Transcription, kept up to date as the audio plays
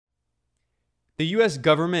The U.S.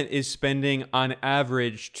 government is spending on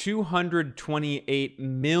average $228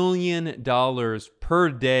 million per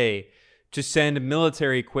day to send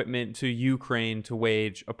military equipment to Ukraine to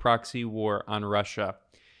wage a proxy war on Russia.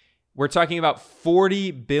 We're talking about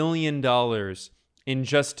 $40 billion in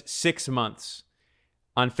just 6 months.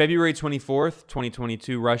 On February 24th,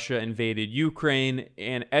 2022, Russia invaded Ukraine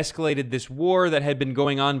and escalated this war that had been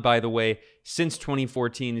going on, by the way, since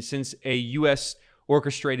 2014, since a U.S.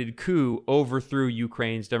 orchestrated coup overthrew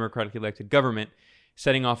Ukraine's democratically elected government,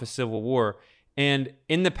 setting off a civil war. And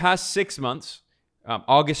in the past 6 months,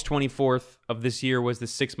 August 24th of this year was the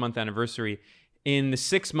 6-month anniversary. In the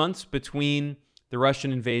 6 months between the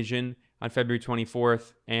Russian invasion on February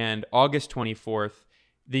 24th and August 24th,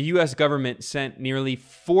 the U.S. government sent nearly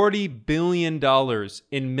 $40 billion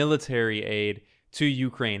in military aid to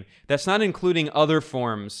Ukraine. That's not including other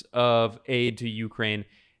forms of aid to Ukraine.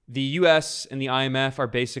 The U.S. and the IMF are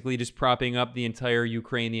basically just propping up the entire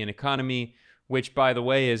Ukrainian economy, which, by the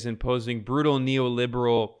way, is imposing brutal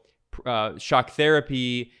neoliberal shock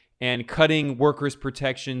therapy and cutting workers'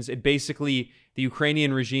 protections. The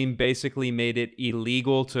Ukrainian regime basically made it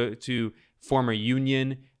illegal to form a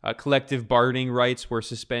union. Collective bargaining rights were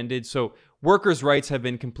suspended. So workers' rights have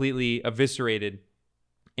been completely eviscerated.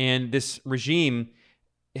 And this regime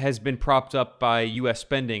has been propped up by U.S.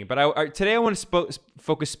 spending. But today I want to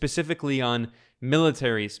focus specifically on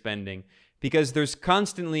military spending, because there's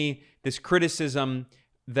constantly this criticism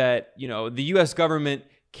that, the U.S. government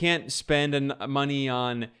can't spend money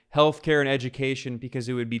on healthcare and education because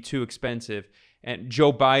it would be too expensive. And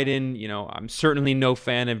Joe Biden, I'm certainly no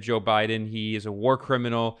fan of Joe Biden. He is a war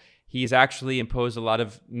criminal. He's actually imposed a lot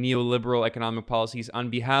of neoliberal economic policies on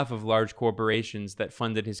behalf of large corporations that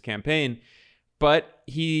funded his campaign. But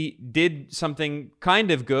he did something kind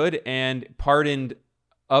of good and pardoned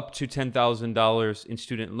up to $10,000 in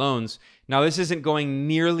student loans. Now, this isn't going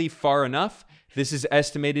nearly far enough. This is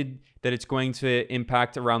estimated that it's going to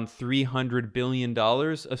impact around $300 billion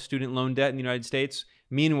of student loan debt in the United States.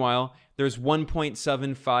 Meanwhile, there's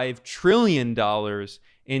 $1.75 trillion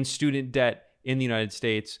in student debt in the United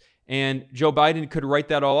States. And Joe Biden could write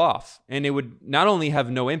that all off. And it would not only have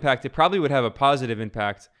no impact, it probably would have a positive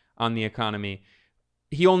impact on the economy.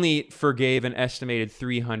 He only forgave an estimated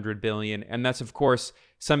 $300 billion. And that's, of course,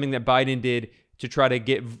 something that Biden did to try to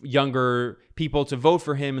get younger people to vote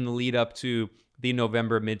for him in the lead up to the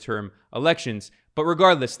November midterm elections. But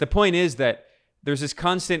regardless, the point is that there's this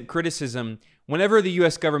constant criticism whenever the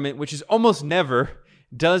U.S. government, which is almost never,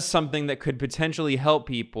 does something that could potentially help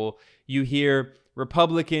people. You hear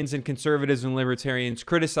Republicans and conservatives and libertarians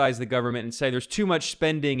criticize the government and say there's too much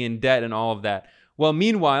spending and debt and all of that. Well,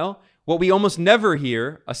 meanwhile, what we almost never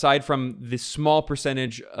hear, aside from this small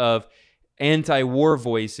percentage of anti-war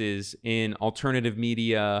voices in alternative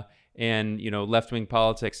media and, left-wing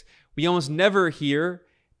politics, we almost never hear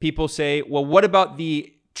people say, well, what about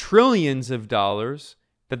the trillions of dollars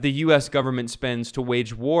that the U.S. government spends to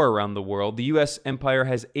wage war around the world? The U.S. empire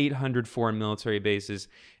has 800 foreign military bases.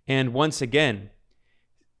 And once again,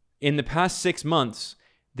 in the past 6 months,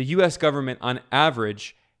 the U.S. government, on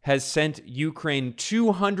average, has sent Ukraine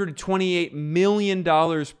 $228 million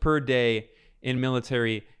per day in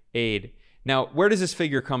military aid. Now, where does this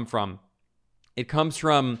figure come from? It comes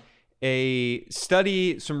from a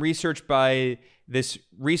study, some research by this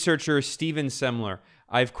researcher, Stephen Semler.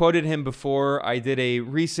 I've quoted him before. I did a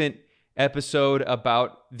recent episode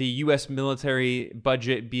about the U.S. military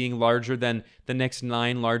budget being larger than the next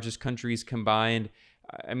 9 largest countries combined.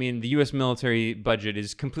 I mean, the U.S. military budget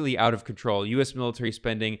is completely out of control. U.S. military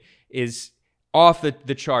spending is off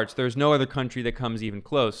the charts. There's no other country that comes even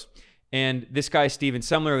close. And this guy, Stephen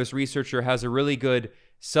Semler, this researcher, has a really good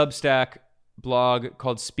Substack blog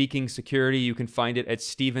called Speaking Security. You can find it at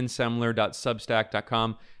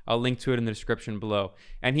stephensemler.substack.com. I'll link to it in the description below.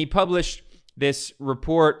 And he published this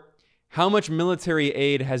report, How Much Military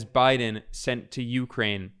Aid Has Biden Sent to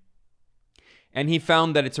Ukraine? And he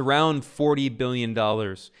found that it's around $40 billion.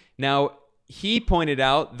 Now, he pointed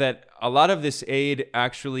out that a lot of this aid,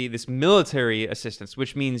 actually, this military assistance,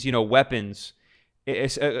 which means, weapons,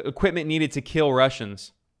 equipment needed to kill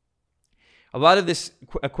Russians, a lot of this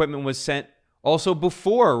equipment was sent also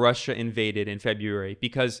before Russia invaded in February,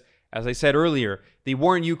 because, as I said earlier, the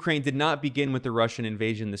war in Ukraine did not begin with the Russian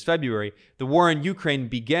invasion this February. The war in Ukraine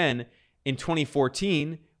began in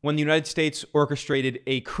 2014 when the United States orchestrated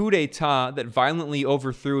a coup d'etat that violently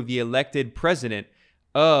overthrew the elected president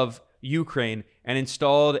of Ukraine and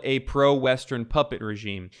installed a pro-Western puppet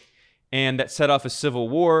regime. And that set off a civil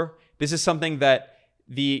war. This is something that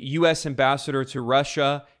the U.S. ambassador to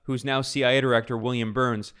Russia, who's now CIA director, William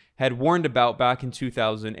Burns, had warned about back in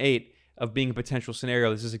 2008. of being a potential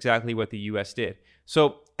scenario, this is exactly what the U.S. did.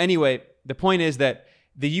 So anyway, the point is that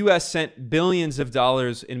the U.S. sent billions of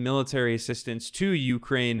dollars in military assistance to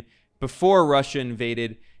Ukraine before Russia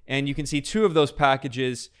invaded. And you can see two of those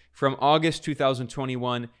packages from August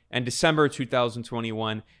 2021 and December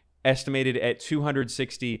 2021, estimated at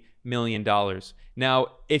 $260 million. Now,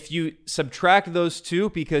 if you subtract those two,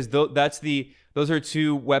 because those are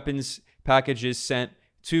two weapons packages sent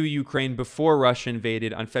to Ukraine before Russia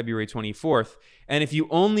invaded on February 24th. And if you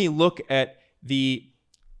only look at the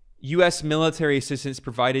U.S. military assistance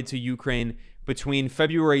provided to Ukraine between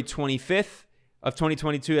February 25th of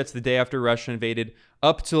 2022, that's the day after Russia invaded,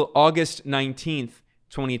 up till August 19th,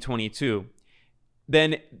 2022,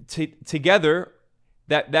 then together,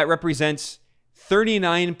 that represents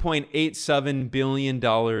 $39.87 billion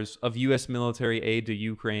of U.S. military aid to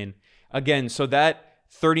Ukraine. Again, so that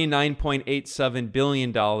 $39.87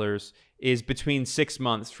 billion is between 6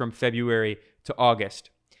 months from February to August.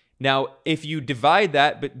 Now, if you divide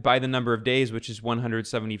that by the number of days, which is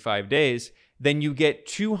 175 days, then you get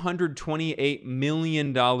 $228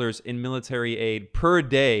 million in military aid per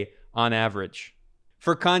day on average.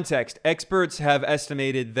 For context, experts have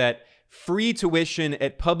estimated that free tuition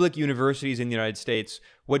at public universities in the United States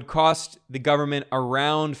would cost the government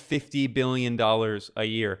around $50 billion a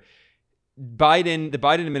year. The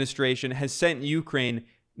Biden administration has sent Ukraine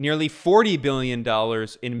nearly $40 billion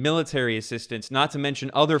in military assistance, not to mention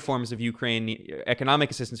other forms of economic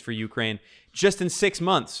assistance for Ukraine, just in 6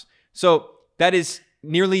 months. So that is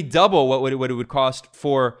nearly double what it would cost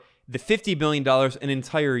for the $50 billion an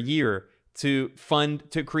entire year to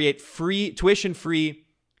create tuition-free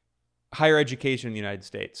higher education in the United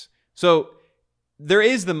States. So there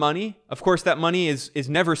is the money. Of course, that money is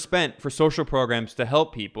never spent for social programs to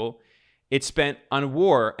help people. It's spent on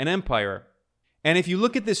war and empire. And if you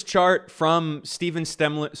look at this chart from Stephen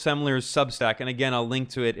Semler's Substack, and again, I'll link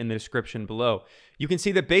to it in the description below, you can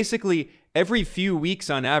see that basically every few weeks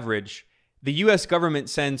on average, the U.S. government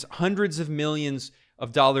sends hundreds of millions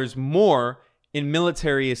of dollars more in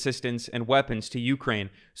military assistance and weapons to Ukraine.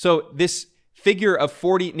 So this figure of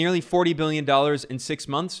nearly $40 billion in 6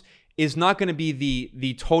 months is not going to be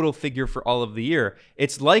the total figure for all of the year.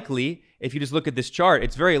 It's likely, if you just look at this chart,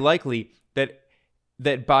 it's very likely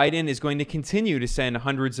that Biden is going to continue to send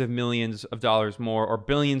hundreds of millions of dollars more or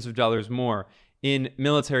billions of dollars more in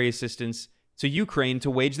military assistance to Ukraine to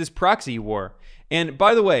wage this proxy war. And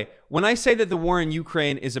by the way, when I say that the war in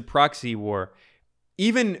Ukraine is a proxy war,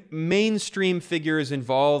 even mainstream figures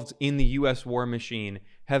involved in the U.S. war machine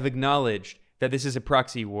have acknowledged that this is a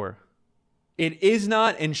proxy war. It is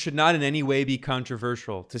not and should not in any way be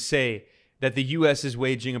controversial to say that the U.S. is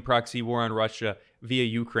waging a proxy war on Russia via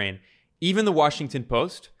Ukraine. Even the Washington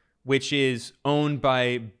Post, which is owned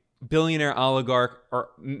by billionaire oligarch or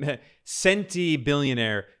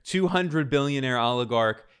centi-billionaire, 200 billionaire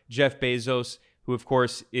oligarch Jeff Bezos, who of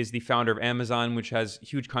course is the founder of Amazon, which has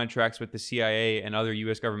huge contracts with the CIA and other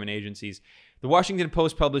U.S. government agencies. The Washington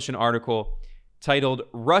Post published an article titled,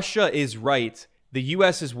 "Russia is Right. The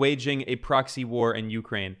U.S. is Waging a Proxy War in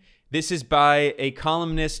Ukraine." This is by a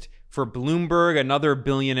columnist for Bloomberg, another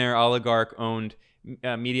billionaire oligarch-owned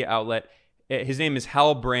media outlet. His name is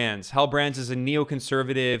Hal Brands. Hal Brands is a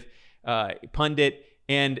neoconservative pundit,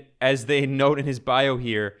 and as they note in his bio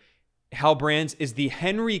here, Hal Brands is the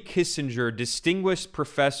Henry Kissinger Distinguished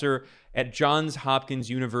Professor at Johns Hopkins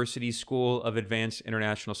University School of Advanced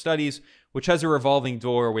International Studies, which has a revolving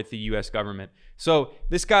door with the U.S. government. So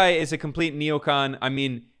this guy is a complete neocon. I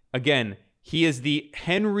mean, again, he is the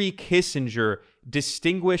Henry Kissinger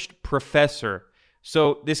Distinguished Professor.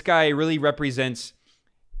 So this guy really represents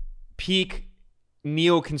peak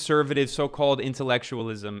neoconservative so-called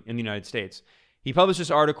intellectualism in the United States. He published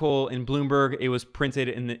this article in Bloomberg. It was printed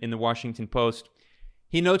in the Washington Post.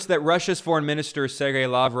 He notes that Russia's foreign minister, Sergei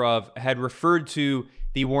Lavrov, had referred to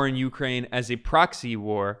the war in Ukraine as a proxy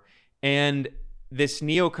war. And this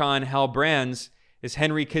neocon, Hal Brands, this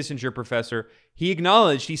Henry Kissinger professor, he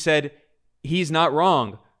said, he's not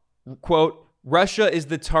wrong. Quote, "Russia is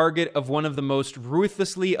the target of one of the most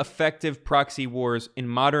ruthlessly effective proxy wars in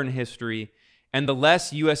modern history, and the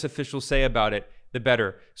less U.S. officials say about it, the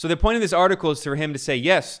better." So the point of this article is for him to say,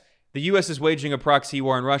 yes, the U.S. is waging a proxy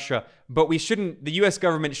war in Russia, but the U.S.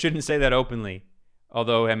 government shouldn't say that openly.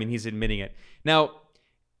 Although, I mean, he's admitting it. Now,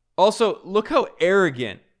 also, look how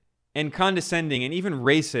arrogant and condescending and even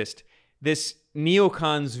racist this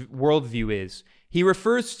neocon's worldview is. He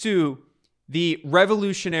refers to the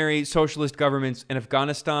revolutionary socialist governments in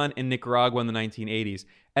Afghanistan and Nicaragua in the 1980s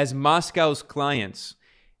as Moscow's clients.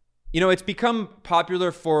 You know, it's become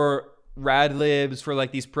popular for rad libs, for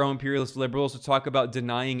like these pro-imperialist liberals to talk about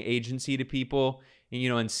denying agency to people,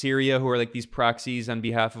 in Syria, who are like these proxies on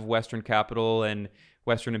behalf of Western capital and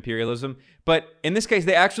Western imperialism. But in this case,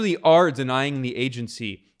 they actually are denying the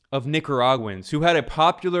agency of Nicaraguans who had a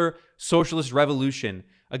popular socialist revolution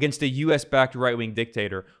against a US-backed right-wing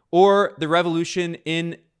dictator, or the revolution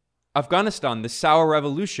in Afghanistan, the Saur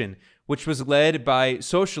Revolution, which was led by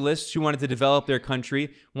socialists who wanted to develop their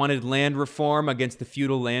country, wanted land reform against the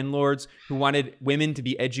feudal landlords, who wanted women to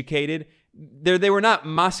be educated. They were not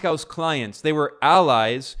Moscow's clients. They were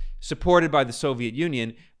allies supported by the Soviet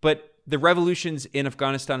Union, but the revolutions in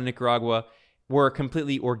Afghanistan and Nicaragua were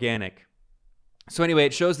completely organic. So anyway,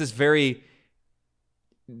 it shows this very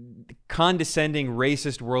condescending,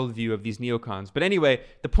 racist worldview of these neocons. But anyway,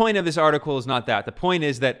 the point of this article is not that. The point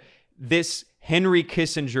is that this Henry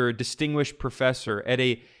Kissinger, distinguished professor at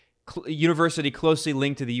a university closely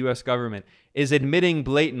linked to the U.S. government, is admitting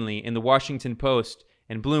blatantly in the Washington Post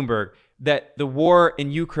and Bloomberg that the war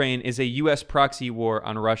in Ukraine is a U.S. proxy war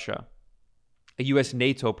on Russia, a U.S.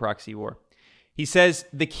 NATO proxy war. He says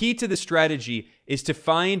the key to the strategy is to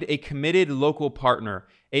find a committed local partner,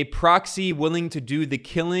 a proxy willing to do the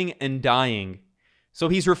killing and dying. So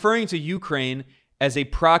he's referring to Ukraine as a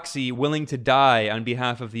proxy willing to die on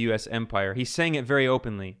behalf of the U.S. empire. He's saying it very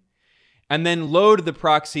openly. And then load the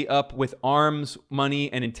proxy up with arms,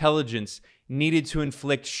 money, and intelligence needed to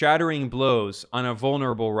inflict shattering blows on a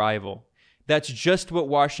vulnerable rival. That's just what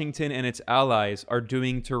Washington and its allies are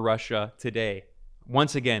doing to Russia today.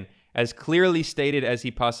 Once again, as clearly stated as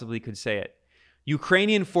he possibly could say it.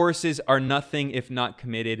 Ukrainian forces are nothing if not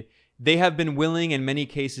committed. They have been willing in many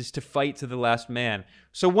cases to fight to the last man.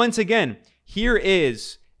 So once again, here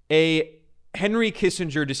is a Henry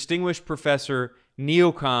Kissinger, distinguished professor,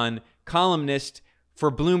 neocon, columnist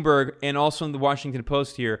for Bloomberg and also in the Washington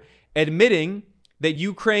Post here, admitting that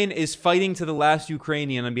Ukraine is fighting to the last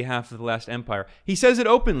Ukrainian on behalf of the last empire. He says it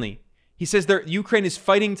openly. He says that Ukraine is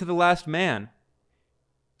fighting to the last man.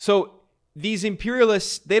 So these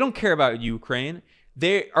imperialists, they don't care about Ukraine.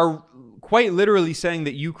 They are quite literally saying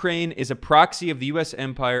that Ukraine is a proxy of the U.S.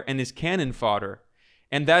 empire and is cannon fodder.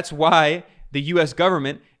 And that's why the U.S.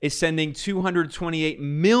 government is sending $228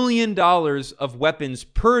 million of weapons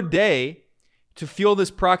per day to fuel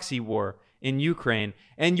this proxy war in Ukraine.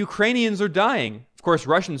 And Ukrainians are dying. Of course,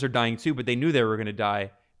 Russians are dying too, but they knew they were going to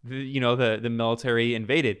die. The military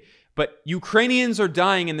invaded. But Ukrainians are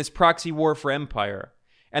dying in this proxy war for empire.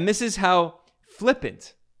 And this is how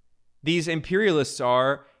flippant these imperialists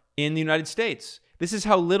are in the United States. This is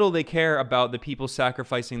how little they care about the people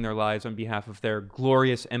sacrificing their lives on behalf of their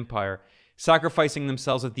glorious empire, sacrificing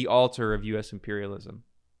themselves at the altar of U.S. imperialism.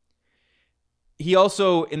 He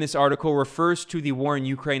also, in this article, refers to the war in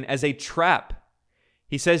Ukraine as a trap.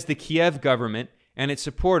 He says the Kiev government and its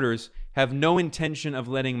supporters have no intention of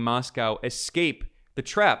letting Moscow escape the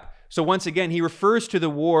trap. So once again, he refers to the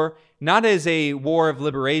war not as a war of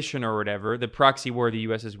liberation or whatever, the proxy war the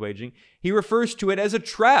U.S. is waging. He refers to it as a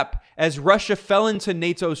trap, as Russia fell into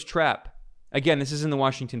NATO's trap. Again, this is in the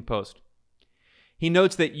Washington Post. He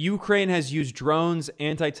notes that Ukraine has used drones,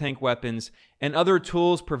 anti-tank weapons, and other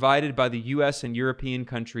tools provided by the U.S. and European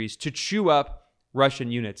countries to chew up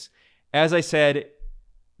Russian units. As I said,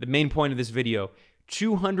 the main point of this video,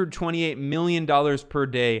 $228 million per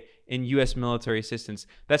day in U.S. military assistance.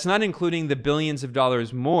 That's not including the billions of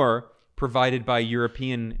dollars more provided by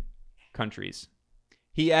European countries.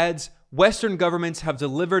 He adds, Western governments have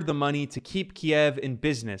delivered the money to keep Kiev in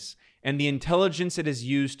business and the intelligence it has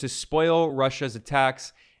used to spoil Russia's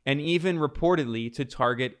attacks and even reportedly to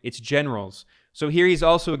target its generals. So here he's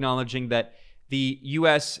also acknowledging that the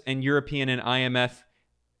U.S. and European and IMF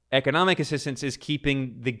economic assistance is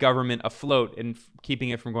keeping the government afloat and keeping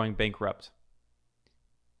it from going bankrupt.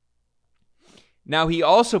 Now, he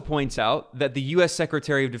also points out that the U.S.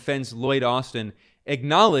 Secretary of Defense Lloyd Austin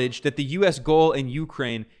acknowledged that the U.S. goal in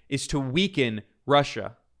Ukraine is to weaken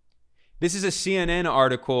Russia. This is a CNN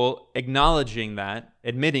article acknowledging that,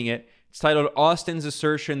 admitting it. It's titled, Austin's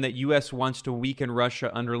Assertion That U.S. Wants to Weaken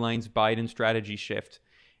Russia Underlines Biden Strategy Shift.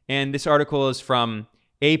 And this article is from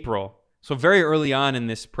April, so very early on in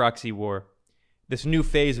this proxy war, this new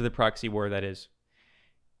phase of the proxy war, that is.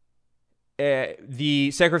 The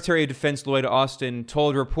Secretary of Defense Lloyd Austin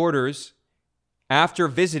told reporters after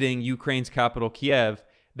visiting Ukraine's capital, Kiev,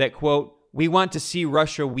 that, quote, we want to see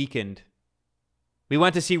Russia weakened. We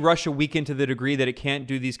want to see Russia weakened to the degree that it can't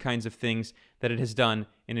do these kinds of things that it has done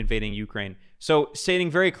in invading Ukraine. So stating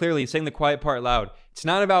very clearly, saying the quiet part loud, it's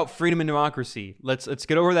not about freedom and democracy. Let's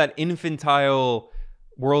get over that infantile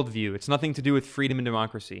worldview. It's nothing to do with freedom and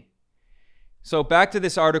democracy. So back to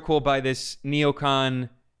this article by this neocon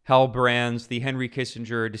Hal Brands, the Henry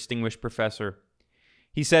Kissinger Distinguished Professor.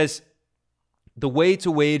 He says, the way to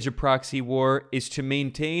wage a proxy war is to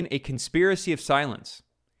maintain a conspiracy of silence.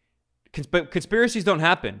 But conspiracies don't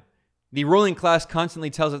happen. The ruling class constantly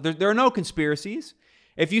tells us there are no conspiracies.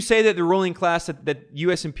 If you say that the ruling class, that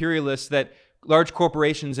U.S. imperialists, that large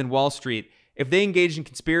corporations in Wall Street, if they engage in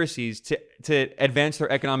conspiracies to advance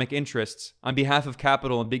their economic interests on behalf of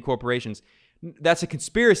capital and big corporations, that's a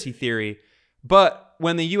conspiracy theory. But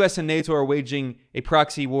when the U.S. and NATO are waging a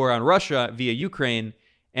proxy war on Russia via Ukraine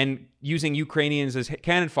and using Ukrainians as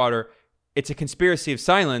cannon fodder, it's a conspiracy of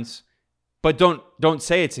silence. But don't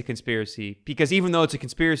say it's a conspiracy, because even though it's a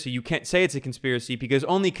conspiracy, you can't say it's a conspiracy because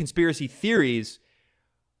only conspiracy theories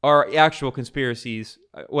are actual conspiracies.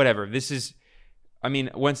 Whatever. This is, I mean,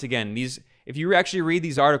 once again, if you actually read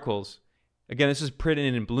these articles, again, this is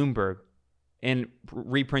printed in Bloomberg and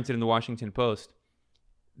reprinted in the Washington Post.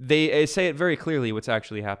 They say it very clearly what's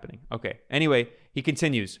actually happening. Okay. Anyway, he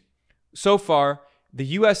continues. So far, the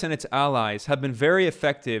U.S. and its allies have been very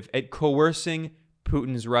effective at coercing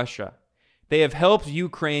Putin's Russia. They have helped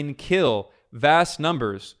Ukraine kill vast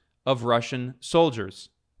numbers of Russian soldiers.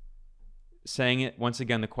 Saying it, once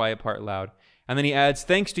again, the quiet part loud. And then he adds,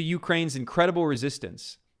 thanks to Ukraine's incredible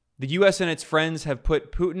resistance, the U.S. and its friends have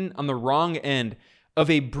put Putin on the wrong end of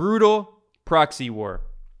a brutal proxy war.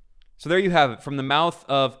 So there you have it, from the mouth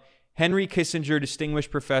of Henry Kissinger,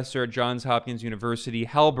 Distinguished Professor at Johns Hopkins University,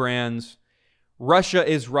 Hal Brands. Russia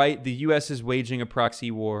is right. The U.S. is waging a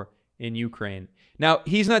proxy war in Ukraine. Now,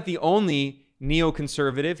 he's not the only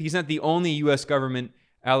neoconservative. He's not the only U.S. government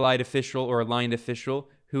allied official or aligned official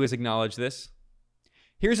who has acknowledged this.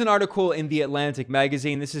 Here's an article in The Atlantic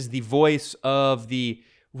magazine. This is the voice of the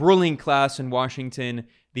ruling class in Washington,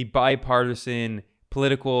 the bipartisan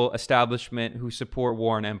political establishment who support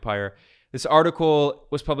war and empire. This article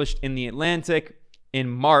was published in The Atlantic in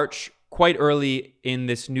March, quite early in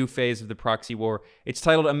this new phase of the proxy war. It's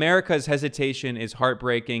titled, America's Hesitation is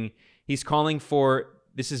Heartbreaking. He's calling for,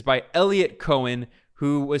 this is by Elliot Cohen,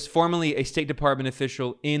 who was formerly a State Department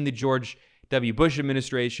official in the George W. Bush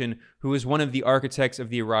administration, who was one of the architects of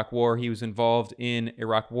the Iraq War. He was involved in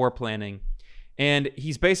Iraq war planning. And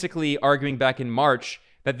he's basically arguing back in March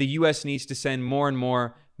that the U.S. needs to send more and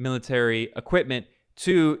more military equipment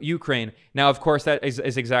to Ukraine. Now, of course, that is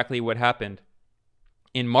exactly what happened.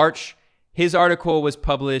 In March, his article was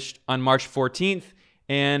published on March 14th,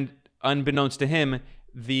 and unbeknownst to him,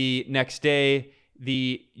 the next day,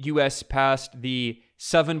 the U.S. passed the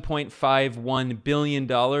 $7.51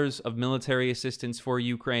 billion of military assistance for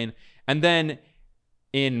Ukraine. And then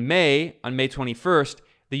in May, on May 21st,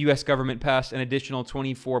 the U.S. government passed an additional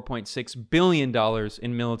 $24.6 billion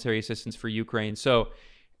in military assistance for Ukraine. So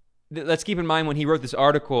let's keep in mind, when he wrote this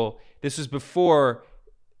article, this was before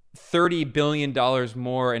 $30 billion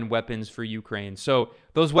more in weapons for Ukraine. So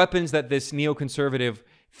those weapons that this neoconservative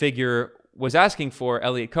figure was asking for,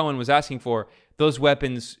 Elliot Cohen was asking for, those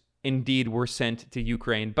weapons indeed were sent to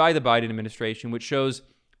Ukraine by the Biden administration, which shows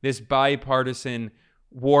this bipartisan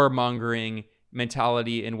warmongering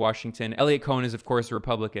mentality in Washington. Elliot Cohen is, of course, a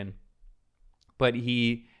Republican, but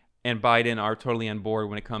he and Biden are totally on board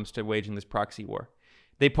when it comes to waging this proxy war.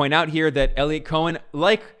 They point out here that Elliot Cohen,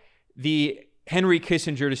 like the Henry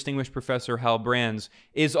Kissinger Distinguished Professor Hal Brands,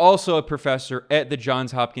 is also a professor at the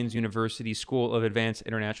Johns Hopkins University School of Advanced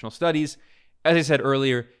International Studies. As I said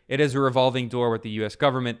earlier, it is a revolving door with the U.S.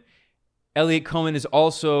 government. Elliot Cohen is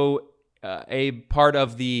also a part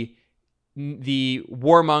of the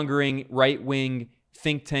warmongering right-wing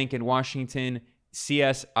think tank in Washington,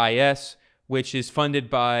 CSIS, which is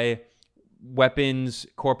funded by weapons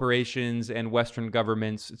corporations and Western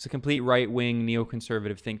governments. It's a complete right-wing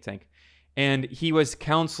neoconservative think tank. And he was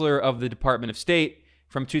counselor of the Department of State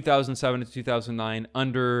from 2007 to 2009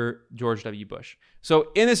 under George W. Bush.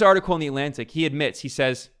 So in this article in The Atlantic, he admits, he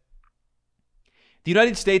says, the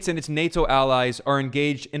United States and its NATO allies are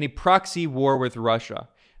engaged in a proxy war with Russia.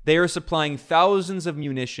 They are supplying thousands of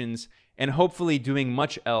munitions and hopefully doing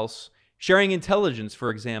much else, sharing intelligence, for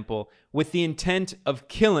example, with the intent of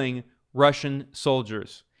killing Russian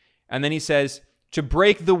soldiers. And then he says, to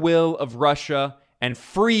break the will of Russia and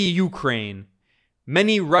free Ukraine,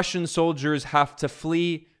 many Russian soldiers have to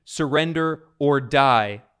flee, surrender, or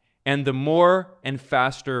die. And the more and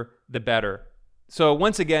faster, the better. So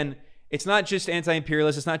once again, it's not just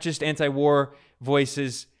anti-imperialist, it's not just anti-war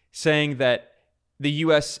voices saying that the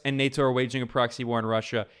U.S. and NATO are waging a proxy war on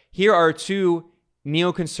Russia. Here are two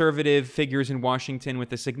neoconservative figures in Washington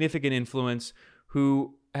with a significant influence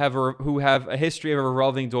who have a history of a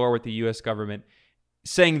revolving door with the U.S. government,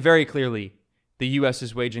 saying very clearly, the U.S.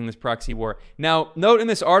 is waging this proxy war. Now, note in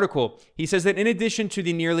this article, he says that in addition to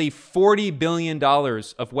the nearly $40 billion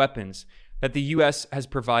of weapons that the U.S. has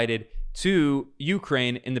provided to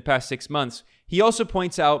Ukraine in the past 6 months, he also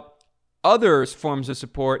points out other forms of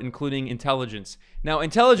support, including intelligence. Now,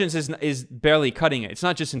 intelligence is barely cutting it. It's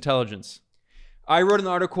not just intelligence. I wrote an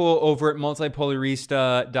article over at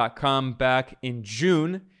multipolarista.com back in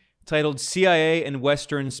June titled CIA and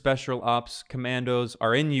Western Special Ops Commandos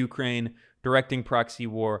are in Ukraine directing proxy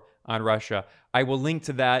war on Russia. I will link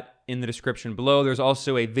to that in the description below. There's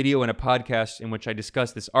also a video and a podcast in which I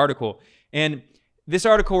discuss this article. And this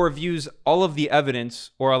article reviews all of the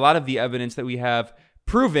evidence, or a lot of the evidence that we have,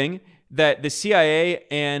 proving that the CIA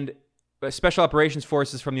and Special Operations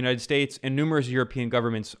Forces from the United States and numerous European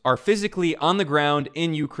governments are physically on the ground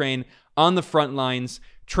in Ukraine, on the front lines,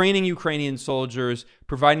 training Ukrainian soldiers,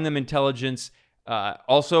 providing them intelligence,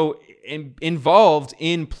 also involved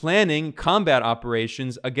in planning combat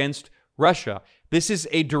operations against Russia. This is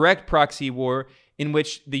a direct proxy war in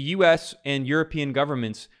which the U.S. and European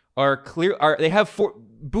governments they have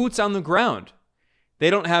boots on the ground. They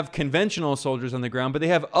don't have conventional soldiers on the ground, but they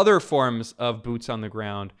have other forms of boots on the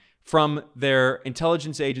ground from their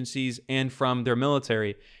intelligence agencies and from their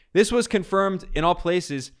military. This was confirmed in all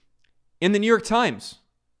places in the New York Times.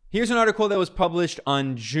 Here's an article that was published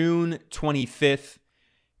on June 25th.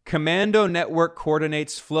 Commando network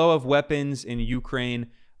coordinates flow of weapons in Ukraine,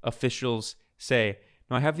 officials say.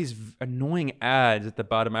 Now, I have these annoying ads at the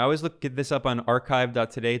bottom. I always get this up on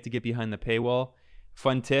archive.today to get behind the paywall.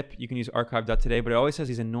 Fun tip, you can use archive.today, but it always has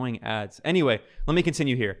these annoying ads. Anyway, let me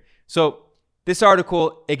continue here. So this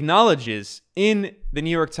article acknowledges in the New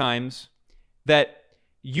York Times that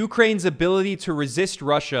Ukraine's ability to resist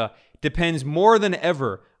Russia depends more than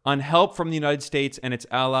ever on help from the United States and its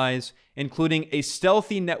allies, including a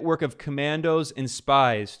stealthy network of commandos and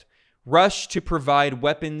spies rushed to provide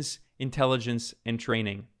weapons, intelligence, and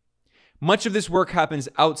training. Much of this work happens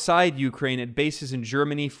outside Ukraine at bases in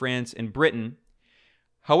Germany, France, and Britain.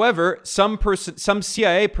 However, some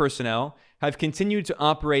CIA personnel have continued to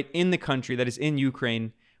operate in the country, that is in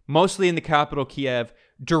Ukraine, mostly in the capital, Kiev,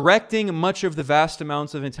 directing much of the vast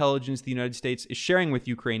amounts of intelligence the United States is sharing with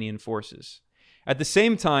Ukrainian forces. At the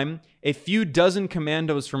same time, a few dozen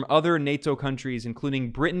commandos from other NATO countries, including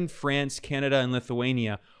Britain, France, Canada, and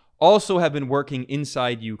Lithuania, also have been working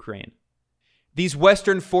inside Ukraine. These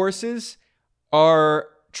Western forces are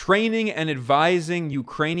training and advising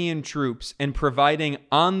Ukrainian troops and providing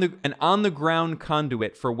an on-the-ground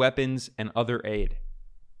conduit for weapons and other aid.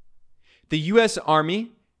 The U.S.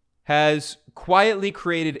 Army has quietly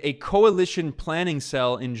created a coalition planning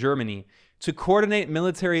cell in Germany to coordinate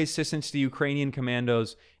military assistance to Ukrainian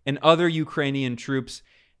commandos and other Ukrainian troops.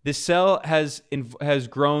 The cell has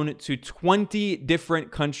grown to 20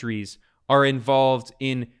 different countries are involved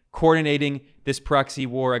in coordinating this proxy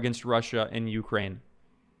war against Russia and Ukraine.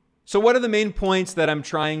 So what are the main points that I'm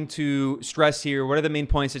trying to stress here? What are the main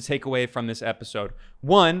points to take away from this episode?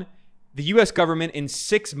 One, the U.S. government in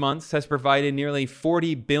 6 months has provided nearly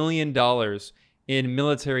 $40 billion in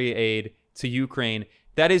military aid to Ukraine.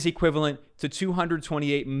 That is equivalent to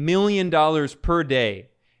 $228 million per day.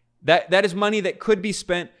 That is money that could be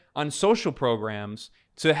spent on social programs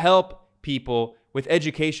to help people with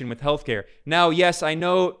education, with healthcare. Now, yes, I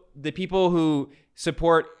know the people who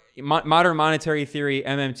support modern monetary theory,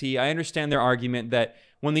 MMT, I understand their argument that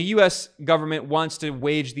when the U.S. government wants to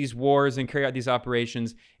wage these wars and carry out these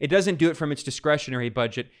operations, it doesn't do it from its discretionary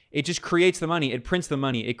budget. It just creates the money. It prints the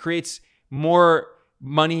money. It creates more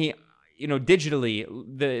money, digitally.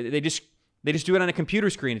 They just do it on a computer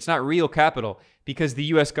screen. It's not real capital because the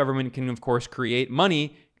U.S. government can, of course, create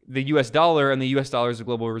money, the U.S. dollar, and the U.S. dollar is a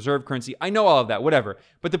global reserve currency. I know all of that, whatever.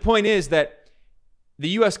 But the point is that the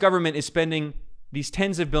U.S. government is spending these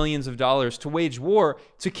tens of billions of dollars to wage war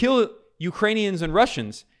to kill Ukrainians and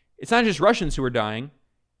Russians. It's not just Russians who are dying.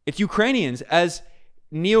 It's Ukrainians. As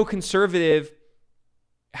neoconservative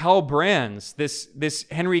Hal Brands, this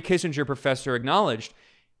Henry Kissinger professor, acknowledged,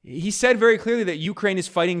 he said very clearly that Ukraine is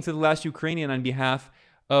fighting to the last Ukrainian on behalf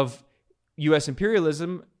of U.S.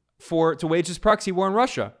 imperialism to wage this proxy war in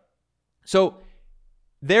Russia. So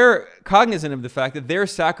they're cognizant of the fact that they're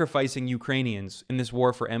sacrificing Ukrainians in this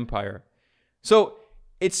war for empire. So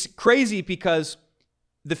it's crazy because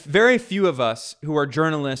the very few of us who are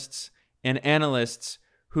journalists and analysts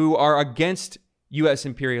who are against U.S.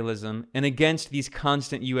 imperialism and against these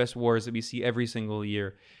constant U.S. wars that we see every single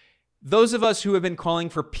year, those of us who have been calling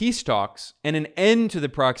for peace talks and an end to the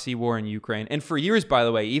proxy war in Ukraine, and for years, by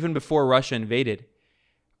the way, even before Russia invaded,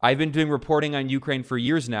 I've been doing reporting on Ukraine for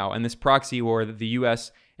years now, and this proxy war that the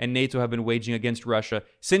U.S. and NATO have been waging against Russia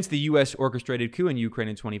since the U.S. orchestrated coup in Ukraine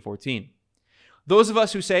in 2014. Those of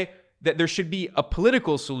us who say that there should be a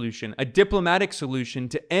political solution, a diplomatic solution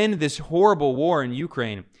to end this horrible war in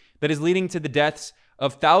Ukraine that is leading to the deaths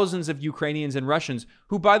of thousands of Ukrainians and Russians,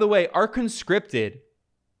 who, by the way, are conscripted.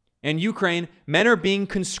 In Ukraine, men are being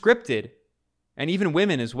conscripted, and even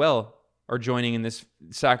women as well are joining in this,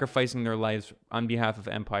 sacrificing their lives on behalf of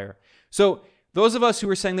empire. So those of us who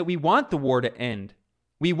are saying that we want the war to end,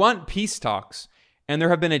 we want peace talks, and there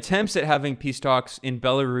have been attempts at having peace talks in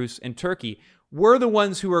Belarus and Turkey, we're the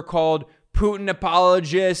ones who are called Putin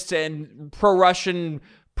apologists and pro-Russian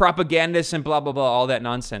propagandists and blah, blah, blah, all that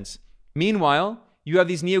nonsense. Meanwhile, you have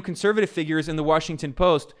these neoconservative figures in the Washington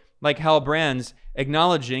Post, like Hal Brands,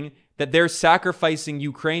 acknowledging that they're sacrificing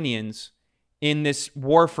Ukrainians in this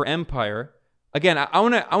war for empire. Again, I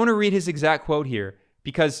want to read his exact quote here,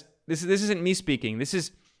 because this isn't me speaking. This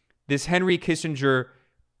is this Henry Kissinger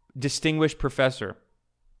distinguished professor.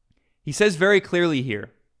 He says very clearly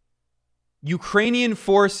here, Ukrainian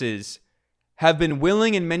forces have been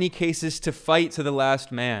willing in many cases to fight to the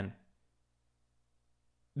last man.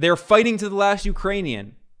 They're fighting to the last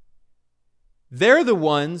Ukrainian. They're the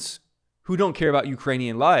ones who don't care about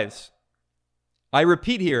Ukrainian lives. I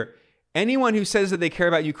repeat here, anyone who says that they care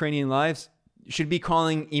about Ukrainian lives should be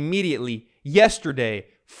calling immediately, yesterday,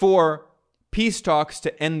 for peace talks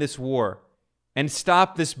to end this war and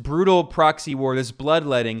stop this brutal proxy war, this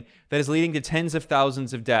bloodletting that is leading to tens of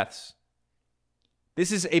thousands of deaths.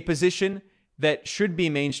 This is a position that should be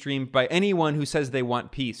mainstreamed by anyone who says they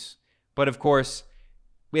want peace. But of course,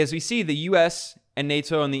 as we see, the US and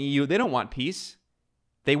NATO and the EU, they don't want peace.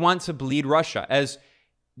 They want to bleed Russia. As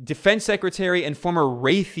Defense Secretary and former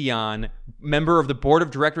Raytheon member of the board of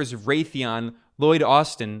directors of Raytheon, Lloyd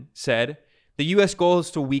Austin, said, the US goal is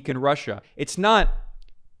to weaken Russia. It's not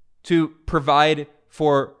to provide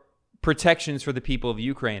for protections for the people of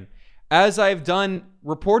Ukraine. As I've done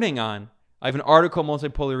reporting on, I have an article,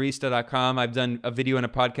 multipolarista.com. I've done a video and a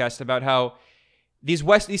podcast about how these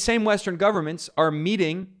same Western governments are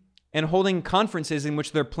meeting and holding conferences in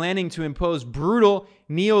which they're planning to impose brutal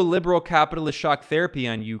neoliberal capitalist shock therapy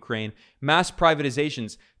on Ukraine, mass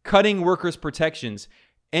privatizations, cutting workers' protections,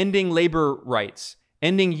 ending labor rights,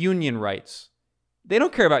 ending union rights. They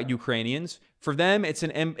don't care about Ukrainians. For them, it's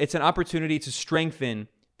an opportunity to strengthen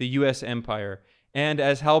the U.S. empire. And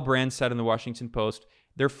as Hal Brands said in the Washington Post,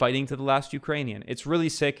 they're fighting to the last Ukrainian. It's really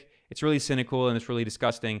sick, it's really cynical, and it's really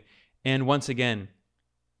disgusting. And once again,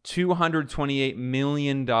 $228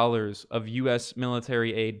 million of U.S.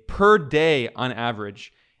 military aid per day on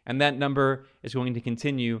average. And that number is going to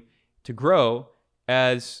continue to grow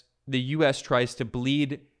as the U.S. tries to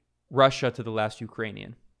bleed Russia to the last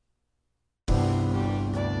Ukrainian.